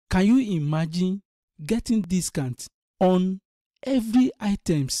Can you imagine getting discount on every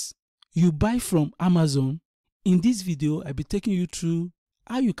items you buy from Amazon? In this video, I'll be taking you through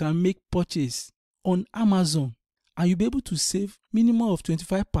how you can make purchase on Amazon and you'll be able to save minimum of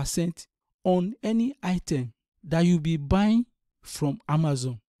 25% on any item that you'll be buying from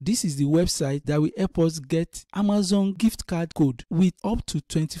Amazon. This is the website that will help us get Amazon gift card code with up to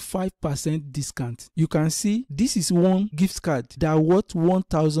 25% discount. You can see this is one gift card that worth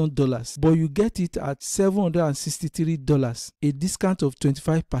 $1,000, but you get it at $763, a discount of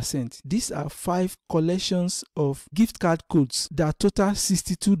 25%. These are 5 collections of gift card codes that total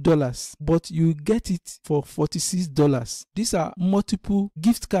 $62, but you get it for $46. These are multiple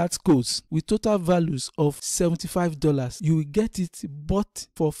gift card codes with total values of $75. You will get it bought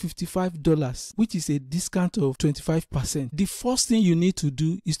for $55, which is a discount of 25%. The first thing you need to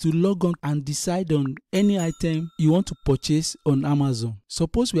do is to log on and decide on any item you want to purchase on Amazon.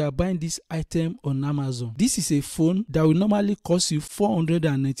 Suppose we are buying this item on Amazon. This is a phone that will normally cost you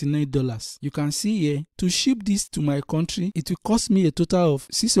 $499. You can see here, to ship this to my country, it will cost me a total of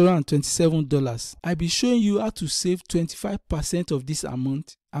 $627. I'll be showing you how to save 25% of this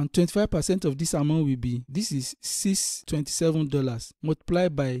amount. And 25% of this amount will be, this is $627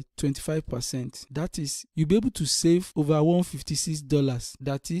 multiplied by 25%. That is, you'll be able to save over $156.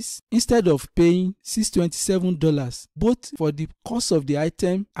 That is, instead of paying $627 both for the cost of the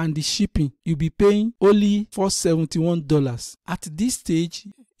item and the shipping, you'll be paying only $471. At this stage,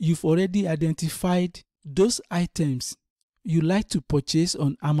 you've already identified those items you like to purchase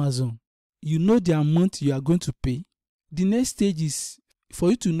on Amazon. You know the amount you are going to pay. The next stage is for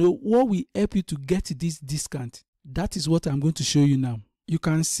you to know what will help you to get this discount. That is what I'm going to show you now. You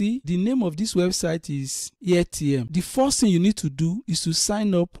can see the name of this website is AirTM. The first thing you need to do is to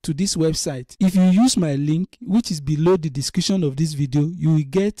sign up to this website. If you use my link, which is below the description of this video, you will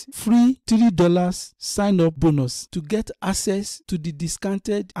get free $3 sign up bonus to get access to the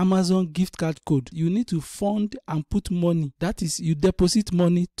discounted Amazon gift card code. You need to fund and put money. That is, you deposit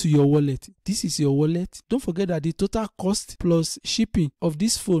money to your wallet. This is your wallet. Don't forget that the total cost plus shipping of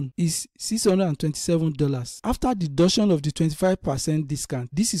this phone is $627. After deduction of the 25% discount,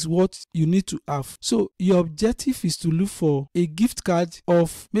 this is what you need to have. So your objective is to look for a gift card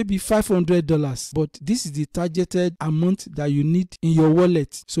of maybe $500, but this is the targeted amount that you need in your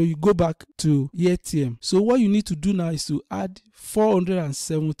wallet. So you go back to AirTM. So what you need to do now is to add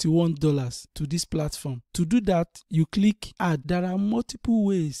 $471 to this platform. To do that, you click add. There are multiple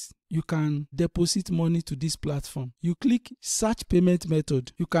ways you can deposit money to this platform. You click search payment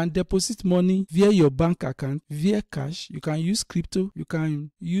method. You can deposit money via your bank account, via cash. You can use crypto. You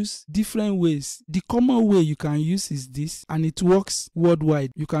can use different ways. The common way you can use is this, and it works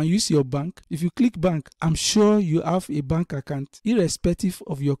worldwide. You can use your bank. If you click bank, I'm sure you have a bank account irrespective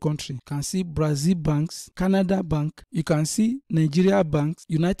of your country. You can see Brazil banks, Canada bank. You can see Nigeria banks,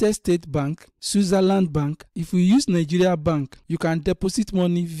 United States bank, Switzerland bank. If you use Nigeria bank, you can deposit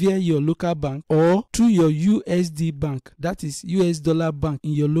money via your local bank or through your USD bank, that is US dollar bank,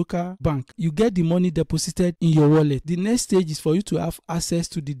 in your local bank. You get the money deposited in your wallet. The next stage is for you to have access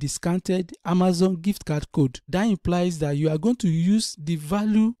to the discounted Amazon gift card code. That implies that you are going to use the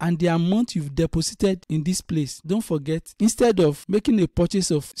value and the amount you've deposited in this place. Don't forget, instead of making a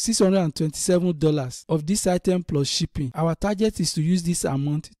purchase of $627 of this item plus shipping, our target is to use this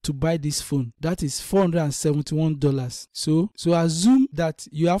amount to buy this phone. That is $471. So assume that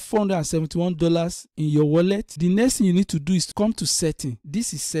you have $471 in your wallet. The next thing you need to do is to come to setting.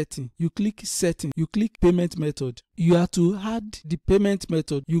 This is setting. You click setting. You click payment method. You have to add the payment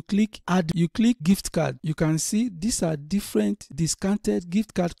method. You click add. You click gift card. You can see these are different discounted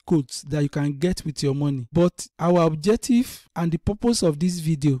gift card codes that you can get with your money. But our objective and the purpose of this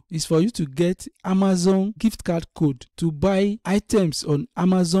video is for you to get Amazon gift card code to buy items on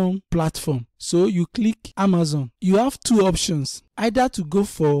Amazon platform. So you click Amazon. You have two options, either to go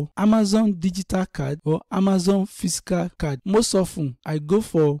for Amazon digital card or Amazon physical card. Most often, I go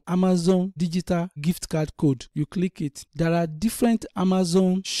for Amazon digital gift card code. You click it. There are different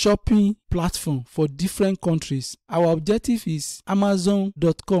Amazon shopping platforms for different countries. Our objective is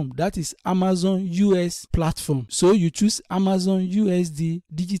Amazon.com. That is Amazon US platform. So you choose Amazon USD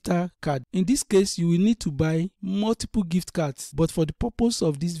digital card. In this case, you will need to buy multiple gift cards. But for the purpose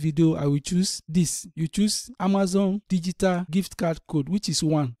of this video, I will choose choose this. You choose Amazon digital gift card code, which is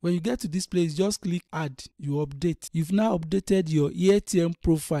 1. When you get to this place, just click add. You update. You've now updated your AirTM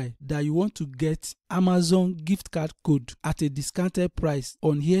profile that you want to get Amazon gift card code at a discounted price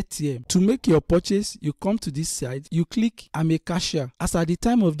on AirTM. To make your purchase, you come to this site, you click I'm a cashier. As at the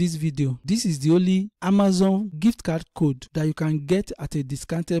time of this video, this is the only Amazon gift card code that you can get at a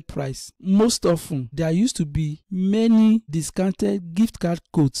discounted price. Most often, there used to be many discounted gift card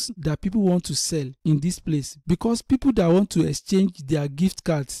codes that people want to sell in this place, because people that want to exchange their gift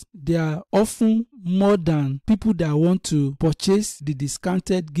cards, they are often more than people that want to purchase the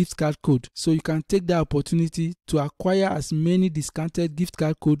discounted gift card code. So you can take that opportunity to acquire as many discounted gift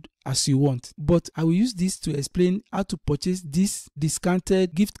card code as you want. But I will use this to explain how to purchase this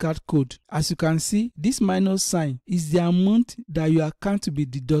discounted gift card code. As you can see, this minus sign is the amount that your account will be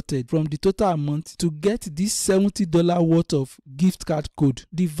deducted from the total amount to get this $70 worth of gift card code.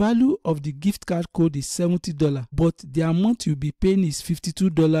 The value of the gift card code is $70, but the amount you'll be paying is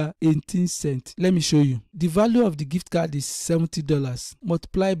 $52.18. Let me show you. The value of the gift card is $70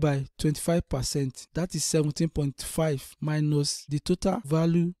 multiplied by 25%. That is 17.5 minus the total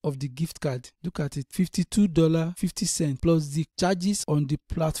value of the gift card. Look at it, $52.50 plus the charges on the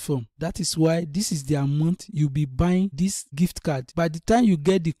platform. That is why this is the amount you'll be buying this gift card. By the time you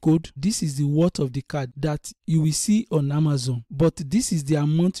get the code, this is the worth of the card that you will see on Amazon, but this is the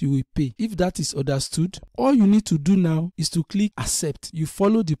amount you will pay. If that is understood, all you need to do now is to click accept. You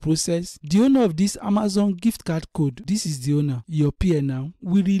follow the process. The owner of this Amazon gift card code, this is the owner, your peer now,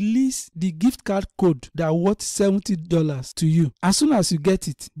 will release the gift card code that worth $70 to you. As soon as you get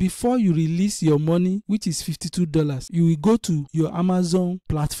it, before you release your money, which is $52, you will go to your Amazon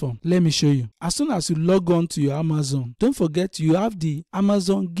platform. Let me show you. As soon as you log on to your Amazon, don't forget you have the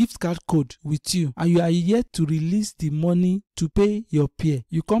Amazon gift card code with you and you are yet to release the money to pay your peer.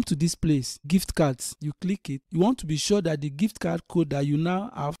 You come to this place, gift cards, you click it. You want to be sure that the gift card code that you now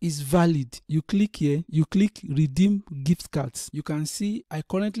have is valid. You click here, you click redeem gift cards. You can see I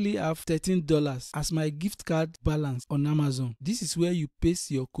currently have $13 as my gift card balance on Amazon. This is where you paste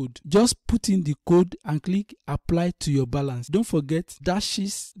your code. Just put in the code and click apply to your balance. Don't forget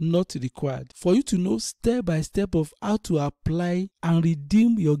dashes not required. For you to know step by step of how to apply and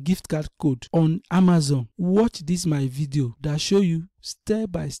redeem your gift card code on Amazon, watch this my video that show you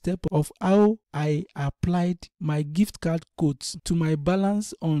step by step of how I applied my gift card codes to my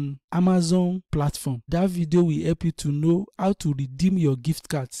balance on Amazon platform. That video will help you to know how to redeem your gift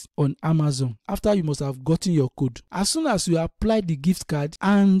cards on Amazon after you must have gotten your code. As soon as you apply the gift card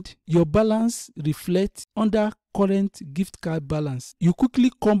and your balance reflects under current gift card balance, you quickly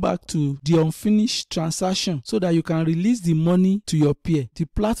come back to the unfinished transaction so that you can release the money to your peer. The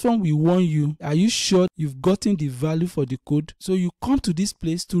platform will warn you, are you sure you've gotten the value for the code? So you come to this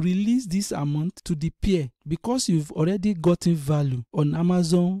place to release this amount to the peer because you've already gotten value on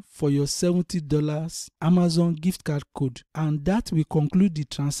Amazon for your $70 Amazon gift card code, and that will conclude the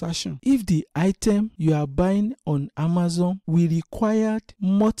transaction. If the item you are buying on Amazon will require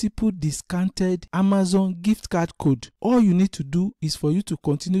multiple discounted Amazon gift card code, all you need to do is for you to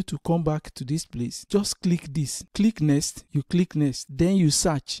continue to come back to this place. Just click this, click next, you click next, then you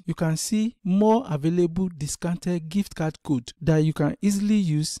search. You can see more available discounted gift card code that you can easily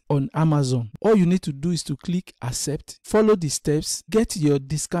use on Amazon. All you need to do is to click accept, follow the steps, get your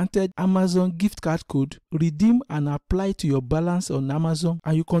discounted Amazon gift card code, redeem and apply to your balance on Amazon,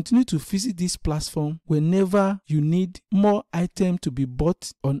 and you continue to visit this platform whenever you need more items to be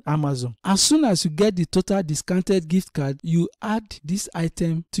bought on Amazon. As soon as you get the total discounted gift card, you add this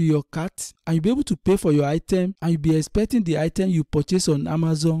item to your cart and you'll be able to pay for your item, and you'll be expecting the item you purchase on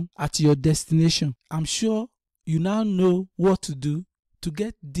Amazon at your destination. I'm sure you now know what to do to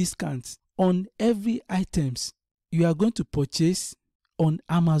get discounts on every items you are going to purchase on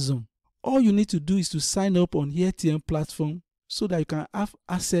Amazon. All you need to do is to sign up on AirTM platform so that you can have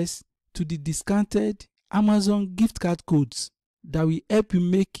access to the discounted Amazon gift card codes that will help you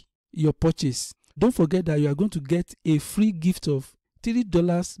make your purchase. Don't forget that you are going to get a free gift of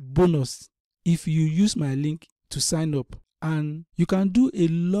 $3 bonus if you use my link to sign up. And you can do a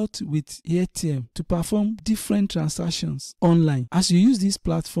lot with AirTM to perform different transactions online. As you use this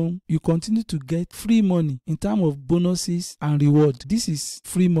platform, you continue to get free money in terms of bonuses and reward. This is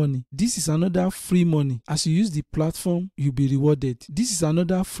free money. This is another free money. As you use the platform, you'll be rewarded. This is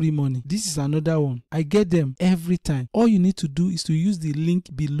another free money. This is another one. I get them every time. All you need to do is to use the link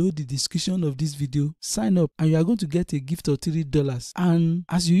below the description of this video, sign up, and you are going to get a gift of $3. And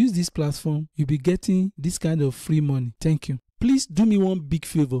as you use this platform, you'll be getting this kind of free money. Thank you. Please do me one big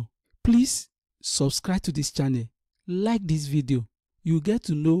favor. Please subscribe to this channel. Like this video. You get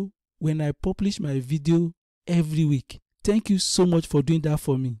to know when I publish my video every week. Thank you so much for doing that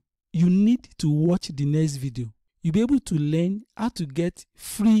for me. You need to watch the next video. You'll be able to learn how to get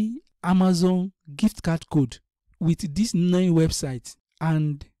free Amazon gift card code with these 9 websites.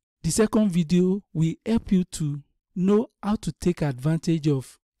 And the second video will help you to know how to take advantage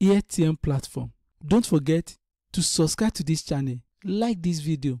of AirTM platform. Don't forget to subscribe to this channel, like this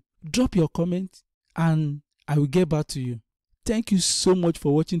video, drop your comment, and I will get back to you. Thank you so much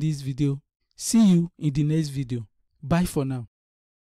for watching this video. See you in the next video. Bye for now.